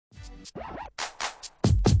Yeah,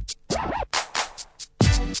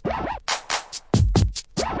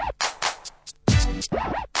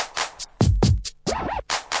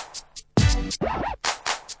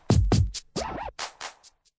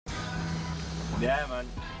 man.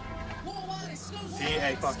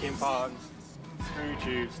 fucking PARMS,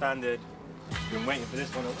 ScruTube, standard. Been waiting for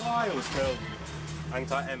this one a while still.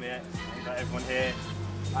 Nangstarz, M.A.N.G.S.T.A.R, got everyone here.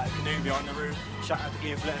 At the canoe behind the roof. Shout out to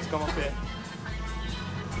Ian for letting us come up here.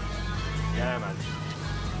 Yeah, man.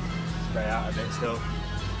 Straight out of it still.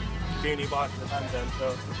 Few bars for the fans then,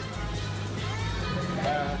 so.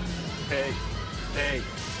 Hey,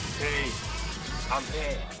 I'm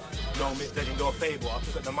here. No mixed legend or fable. I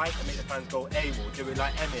took up the mic and made the fans go able. Do it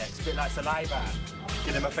like M.A.N.G.S.T.A.R, spit like saliva.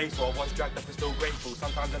 Give them a face for once dragged up and still grateful.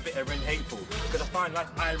 Sometimes I'm bitter and hateful. Cause I find life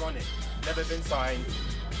ironic. Never been signed.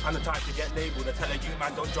 I'm the type to get labelled. I tell a you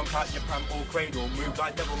man don't jump out your pram or cradle. Move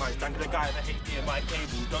like devil man, strangle a guy with HDMI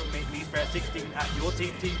cable. Don't make me spare 16 at your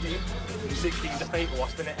TTT. 16's a fatal, I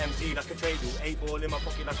spin an MC like a tradle. 8 ball in my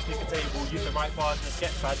pocket like a sticker table. Used to write bars in a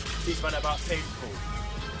sketch pad. Teach man about tasteful.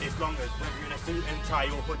 It's longer, whether you're in a suit and tie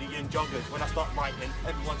or hoodie and joggers. When I start writing,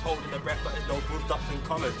 everyone's holding their breath, but there's no full stops and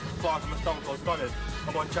commas. Far from a stone cold stunners.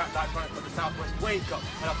 I'm on track like trying for the Southwest wake up.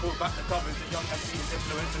 And I pull back the covers, the young MC's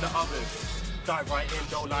influencing the others. Dive right in,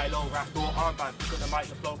 don't lie low, rap or armband. Pick up the mic,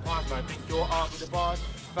 the flow past man. Think you're hard with the bars?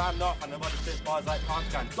 Fam laugh and the mother spits bars like palm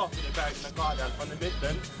can. Stop with the bags in the car down from the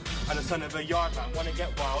Midlands. And the son of a yard man, wanna get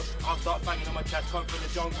wild? I'll start banging on my chest, come from the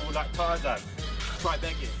jungle like Tarzan. Try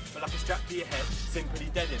begging, but like a strap to your head, simply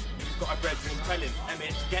dead him. If he's got a brethren, tell him,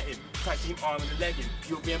 M.A.N.G.S.T.A.R get him. Tag team arm and a legging.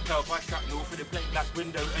 You'll be impelled by shrapnel through the plate glass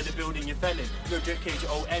window of the building you're felling. No joke cage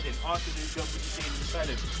your old Eden. After the job with your team, you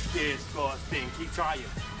felling. Dear Scott's thing, keep trying.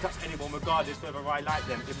 Catch anyone regardless whether I like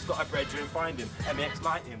them. If he's got a brethren, find him. M.A.N.G.S.T.A.R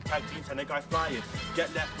light him. Tag team, send a guy flying.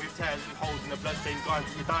 Get left with tears and holes in the bloodstained guns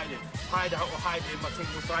that you're dying. Hide out or hide in, my team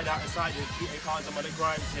will slide out inside him. Eating cards, I'm on the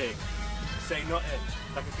grind tick. Say nothing,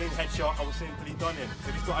 like a clean headshot, I was simply done him.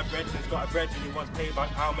 If he's got a brethren, he's got a brethren, he wants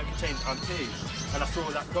payback, I'll make a change, I'm teased. And I saw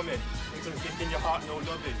that coming. Things stick in your heart, no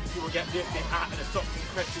loving. You will get lifted out of the socks and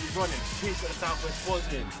crest he's running. Peace of the Southwest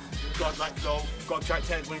buzzing. God like flow, God track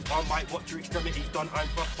 10 when he's on mic, watch your extremities done, I'm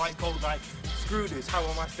frostbite cold like. Screw this, how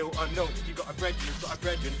am I still unknown? If you got a brethren, he's got a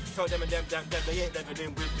brethren. Tell them and them, they ain't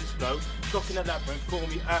leveling with this flow. Stuck in a labyrinth, call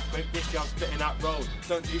me earthquake, this year I'm spitting out road.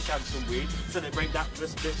 Don't do shabs and weed, celebrate that with a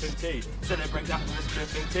spliff and tea. Celebrate that with a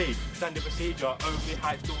spliff and tea. Standard procedure, overly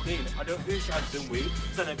hyped all lean. I don't do shabs and weed,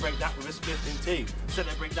 celebrate that with a spliff and tea.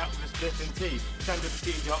 Celebrate that with a spliff and tea. Standard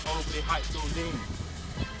procedure, overly hyped all lean.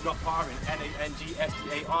 Not parring,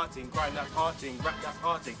 N.A.N.G.S.T.A.R ting, grind that's hearting, rap that's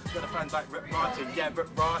hearting. Got the fans like Rip Martin, yeah, Rip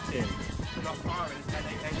Martin. Not parring, it's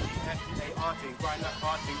N.A.N.G.S.T.A.R ting, grind that's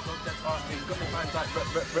hearting, God that's hearting. Got the fans like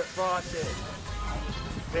Rip Martin.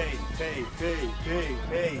 Hey,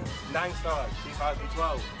 Nangstarz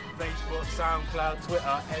 2012. Facebook, SoundCloud,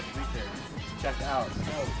 Twitter, everything. Check it out.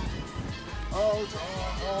 Ultra.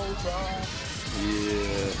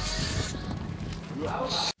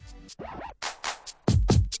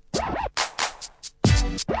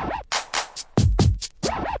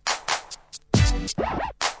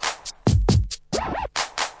 Yeah.